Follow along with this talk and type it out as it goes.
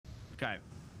Okay.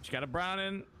 She got a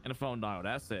Browning and a phone dial.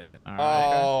 That's it. All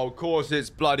right. Oh, of course it's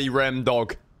bloody Rem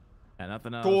Dog. And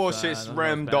nothing else. Of course it's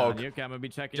Rem Dog. Okay, I'm gonna be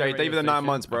checking. Jay, David the 9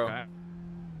 months, bro. Okay.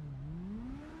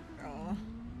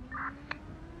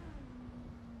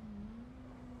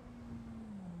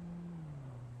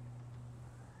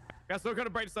 Got still gonna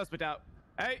break the suspect out.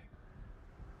 Hey.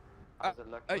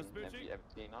 Hey.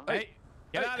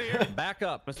 Get out of here. Back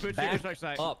up.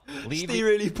 Back up. Steve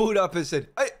really pulled up and said,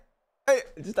 hey. Hey,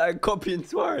 just started copying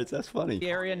Suarez. That's funny.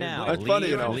 The area now. That's funny,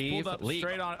 you know. Leave.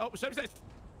 Straight on. Oh,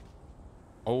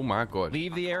 oh my God.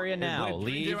 Leave the area now.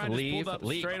 Leave.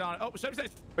 Straight on. Oh,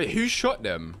 wait, who shot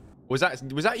them? Was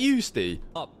that you, Steve?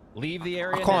 Up. Leave the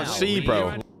area now. I can't see, bro.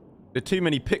 There are too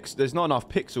many pixels. There's not enough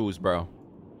pixels, bro.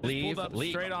 Leave.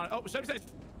 Straight on. Oh,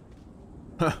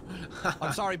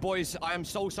 I'm sorry, boys. I am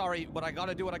so sorry, but I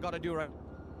gotta do what I gotta do, right?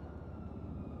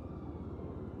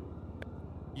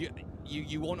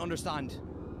 You won't understand.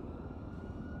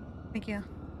 Thank you.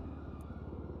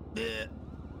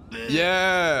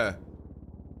 Yeah.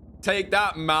 Take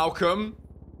that, Malcolm.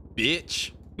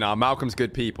 Bitch. Nah, Malcolm's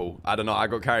good people. I don't know. I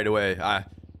got carried away.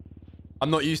 I'm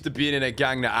not used to being in a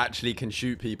gang that actually can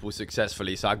shoot people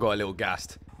successfully, so I got a little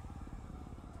gassed.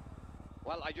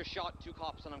 Well, I just shot 2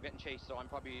 cops and I'm getting chased, so I'm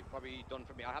probably done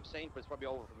for me. I have Saint, but it's probably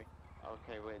over for me.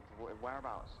 Okay, wait,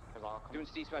 whereabouts? Because I'll come. Doing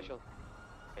STE special.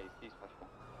 Okay, STE special.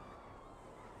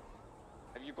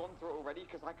 Have you gone through it already?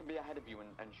 Because I can be ahead of you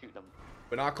and shoot them.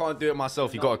 But I can't do it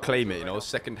myself. You gotta claim it, you know,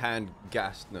 second-hand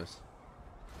gassedness.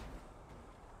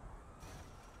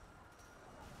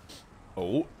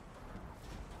 Oh.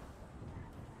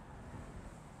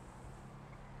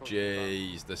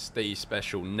 Jeez, the STE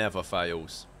special never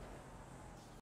fails.